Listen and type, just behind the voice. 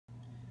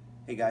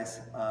Hey guys,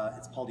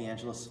 it's Paul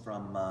DeAngelis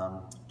from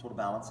Total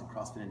Balance and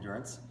CrossFit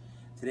Endurance.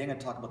 Today I'm going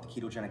to talk about the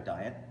ketogenic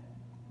diet.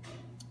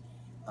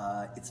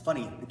 It's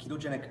funny, the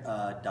ketogenic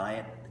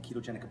diet, the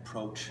ketogenic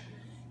approach,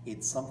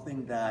 it's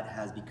something that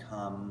has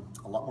become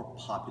a lot more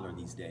popular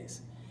these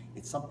days.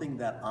 It's something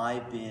that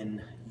I've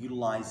been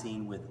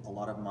utilizing with a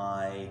lot of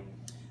my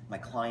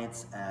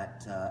clients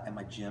at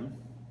my gym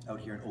out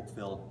here in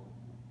Oakville,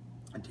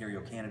 Ontario,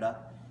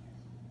 Canada.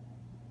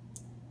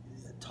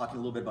 Talking a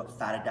little bit about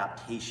fat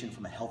adaptation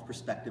from a health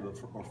perspective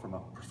or from a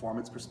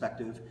performance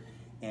perspective,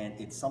 and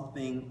it's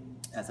something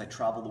as I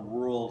travel the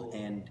world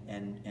and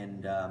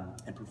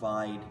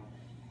provide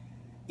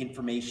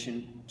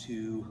information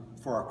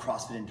for our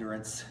CrossFit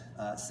Endurance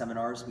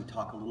seminars. We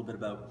talk a little bit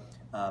about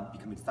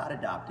becoming fat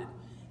adapted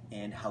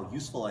and how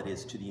useful it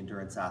is to the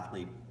endurance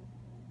athlete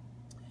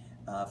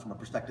from a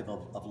perspective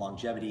of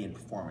longevity and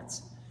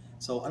performance.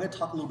 So I'm going to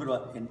talk a little bit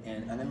about I'm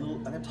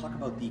going to talk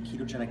about the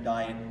ketogenic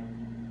diet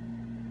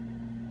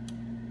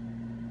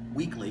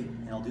weekly,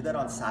 and I'll do that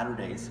on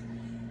Saturdays.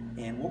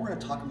 And what we're going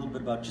to talk a little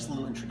bit about, just a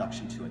little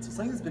introduction to it. So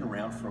something that's been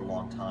around for a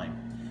long time.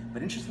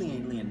 But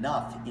interestingly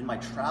enough, in my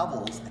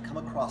travels, I come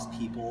across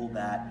people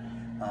that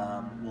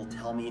will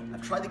tell me,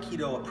 I've tried the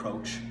keto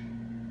approach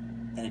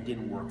and it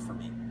didn't work for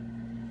me.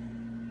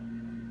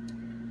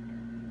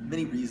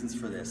 Many reasons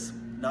for this.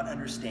 Not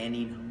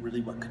understanding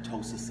really what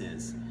ketosis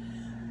is.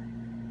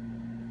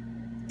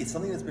 It's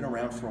something that's been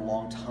around for a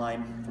long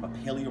time from a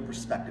paleo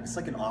perspective. It's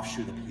like an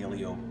offshoot of the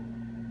paleo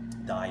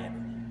diet.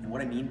 And what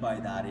I mean by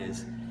that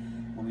is,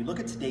 when we look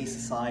at today's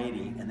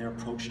society and their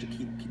approach to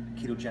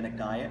ketogenic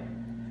diet,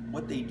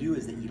 what they do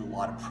is they eat a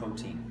lot of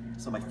protein.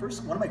 So one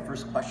of my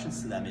first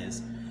questions to them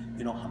is,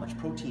 how much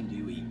protein do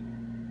you eat?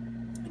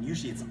 And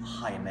usually it's a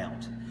high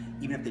amount,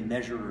 even if they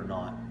measure it or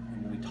not.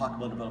 And when we talk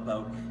about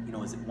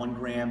is it 1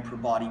 gram per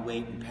body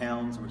weight in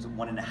pounds, or is it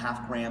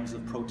 1.5 grams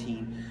of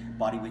protein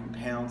body weight in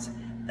pounds?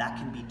 That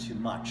can be too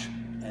much.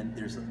 And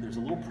there's a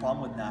little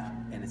problem with that,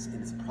 and it's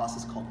a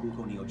process called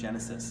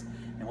gluconeogenesis.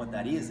 And what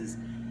that is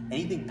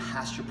anything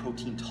past your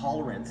protein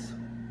tolerance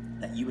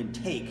that you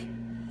intake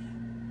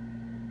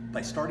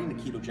by starting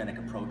the ketogenic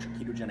approach or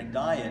ketogenic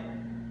diet,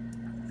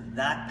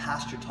 that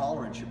past your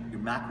tolerance, your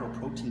macro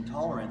protein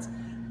tolerance,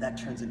 that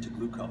turns into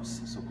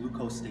glucose. So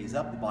glucose stays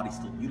up, the body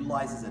still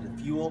utilizes it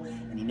as fuel,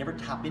 and you never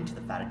tap into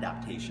the fat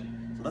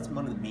adaptation. So that's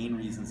one of the main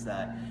reasons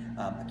that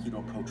a keto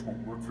approach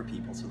won't work for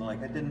people. So they're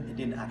like, it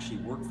didn't actually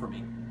work for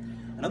me.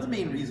 Another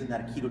main reason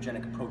that a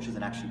ketogenic approach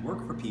doesn't actually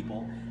work for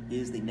people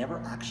is they never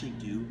actually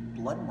do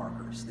blood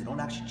markers. They don't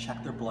actually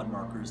check their blood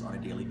markers on a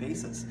daily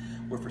basis.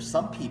 Where for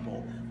some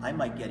people, I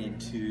might get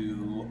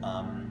into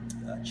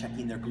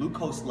checking their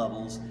glucose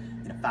levels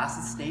in a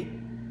fasted state,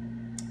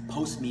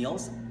 post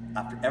meals,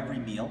 after every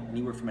meal,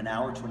 anywhere from an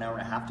hour to an hour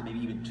and a half to maybe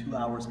even 2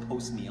 hours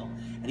post meal,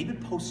 and even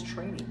post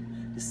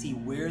training to see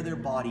where their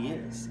body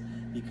is.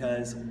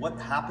 Because what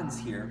happens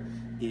here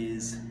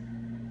is,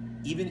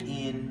 even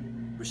in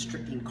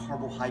restricting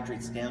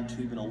carbohydrates down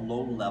to even a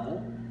low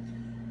level,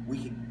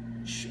 we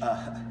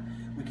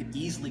could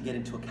easily get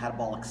into a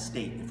catabolic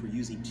state if we're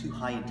using too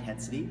high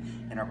intensity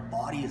and our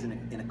body is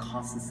in a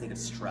constant state of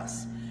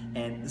stress.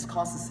 And this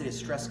constant state of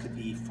stress could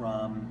be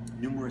from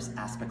numerous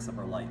aspects of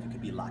our life. It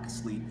could be lack of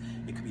sleep,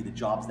 it could be the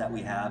jobs that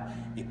we have,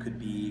 it could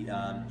be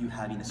you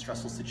having a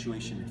stressful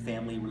situation in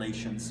family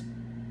relations,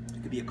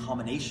 it could be a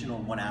combination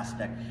on one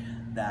aspect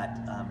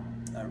that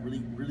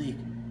really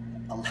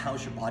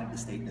allows your body to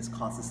stay in this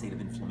constant state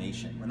of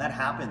inflammation. When that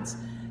happens,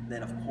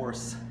 then of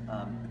course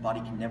the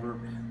body can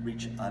never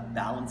reach a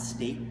balanced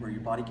state where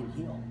your body can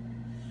heal.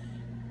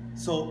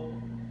 So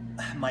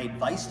my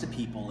advice to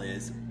people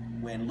is,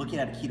 when looking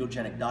at a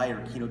ketogenic diet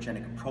or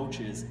ketogenic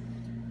approaches,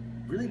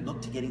 really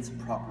look to getting some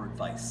proper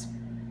advice.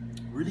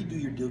 Really do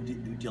your due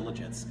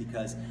diligence,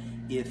 because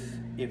if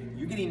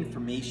you're getting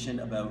information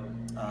about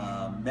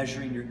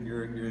measuring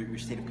your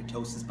state of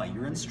ketosis by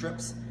urine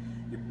strips,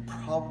 you're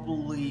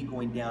probably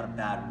going down a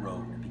bad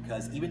road.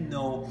 Because even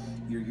though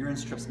your urine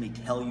strips may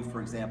tell you,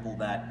 for example,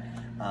 that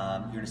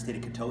you're in a state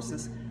of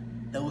ketosis,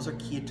 those are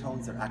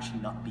ketones that are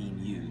actually not being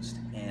used,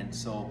 and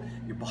so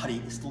your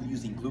body is still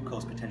using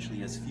glucose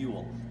potentially as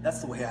fuel.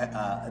 That's the way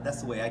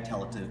I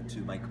tell it to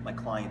my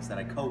clients that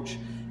I coach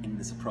in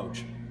this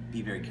approach.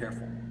 Be very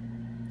careful.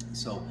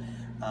 So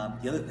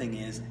the other thing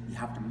is, you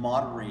have to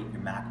moderate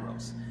your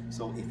macros.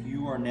 So if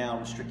you are now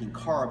restricting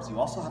carbs, you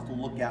also have to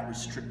look at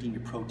restricting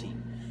your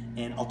protein.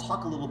 And I'll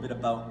talk a little bit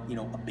about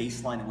a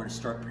baseline and where to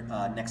start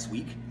next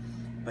week.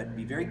 But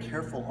be very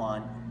careful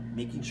on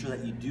making sure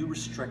that you do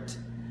restrict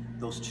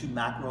those 2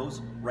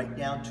 macros right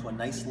down to a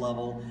nice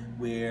level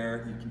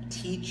where you can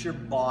teach your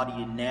body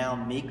to now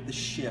make the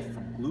shift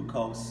from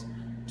glucose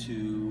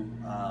to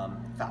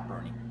fat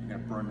burning. You're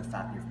going to burn the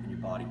fat in your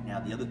body. Now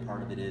the other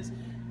part of it is,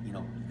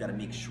 you've got to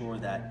make sure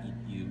that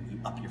you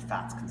up your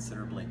fats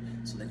considerably,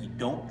 so that you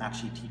don't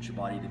actually teach your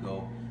body to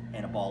go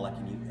anabolic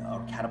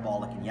or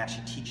catabolic, and you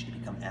actually teach it to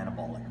become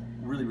anabolic.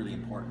 Really, really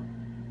important.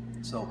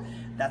 So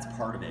that's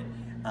part of it.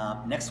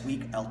 Next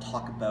week I'll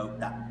talk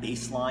about that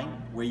baseline,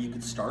 where you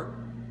could start.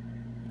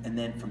 And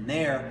then from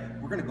there,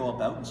 we're going to go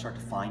about and start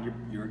to find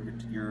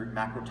your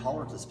macro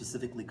tolerances,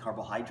 specifically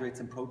carbohydrates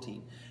and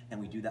protein. And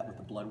we do that with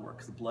the blood work,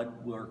 because the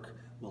blood work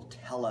will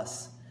tell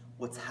us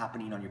what's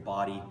happening on your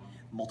body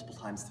multiple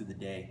times through the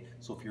day.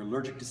 So if you're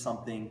allergic to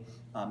something,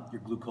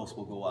 your glucose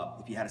will go up.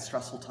 If you had a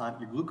stressful time,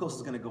 your glucose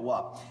is going to go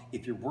up.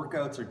 If your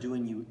workouts are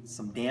doing you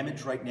some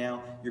damage right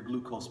now, your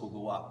glucose will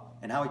go up.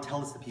 And how I tell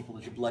this to people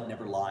is your blood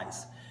never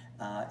lies.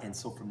 And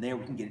so from there,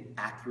 we can get an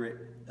accurate,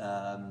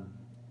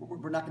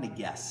 we're not going to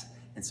guess.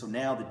 And so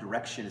now the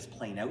direction is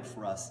playing out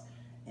for us.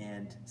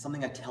 And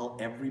something I tell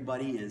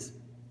everybody is,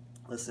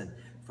 listen,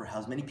 for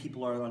how many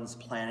people are on this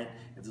planet,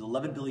 if there's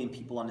 11 billion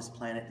people on this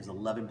planet, there's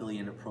 11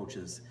 billion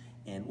approaches.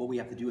 And what we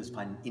have to do is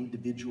find an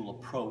individual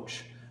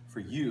approach for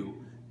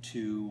you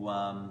to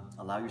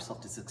allow yourself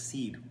to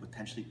succeed,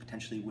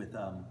 potentially with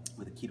a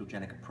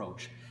ketogenic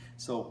approach.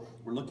 So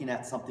we're looking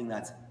at something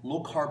that's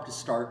low carb to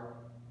start,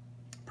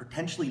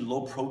 potentially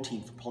low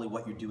protein for probably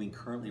what you're doing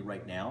currently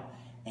right now,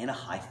 and a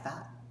high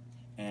fat.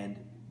 And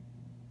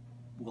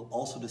we'll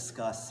also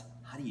discuss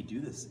how do you do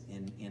this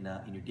in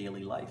your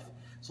daily life.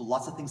 So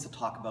lots of things to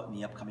talk about in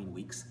the upcoming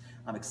weeks.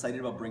 I'm excited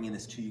about bringing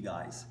this to you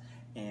guys.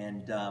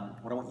 And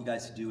what I want you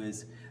guys to do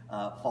is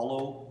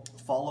follow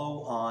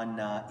on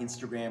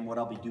Instagram. What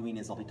I'll be doing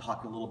is I'll be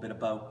talking a little bit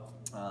about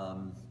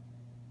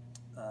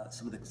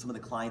some of the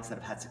clients that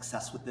have had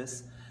success with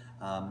this,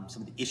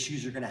 some of the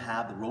issues you're going to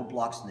have, the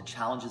roadblocks and the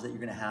challenges that you're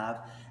going to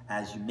have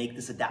as you make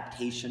this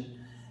adaptation.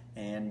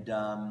 And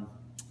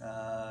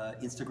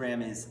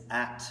Instagram is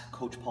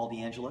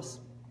 @CoachPaulDeAngelis.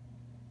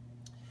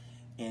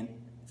 And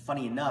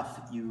funny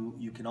enough,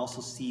 you can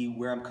also see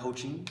where I'm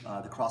coaching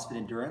the CrossFit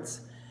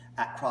Endurance.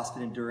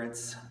 @CrossFit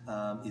Endurance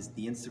is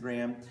the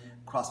Instagram,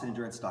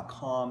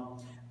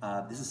 CrossFitEndurance.com.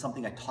 This is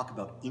something I talk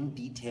about in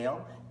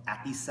detail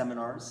at these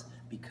seminars,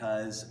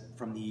 because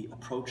from the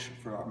approach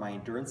for my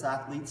endurance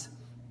athletes,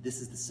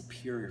 this is the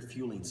superior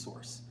fueling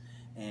source.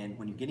 And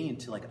when you're getting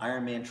into like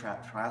Ironman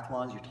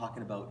triathlons, you're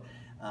talking about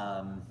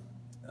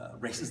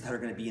races that are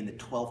going to be in the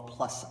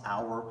 12+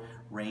 hour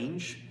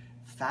range.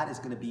 Fat is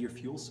going to be your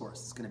fuel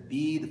source. It's going to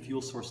be the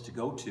fuel source to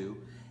go to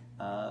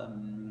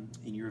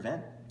in your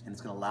event, and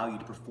it's going to allow you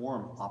to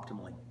perform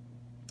optimally.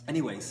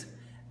 Anyways,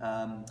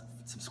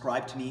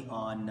 subscribe to me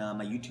on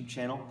my YouTube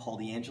channel, Paul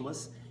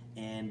DeAngelis,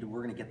 and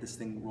we're going to get this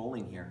thing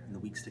rolling here in the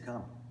weeks to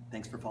come.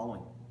 Thanks for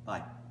following.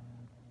 Bye.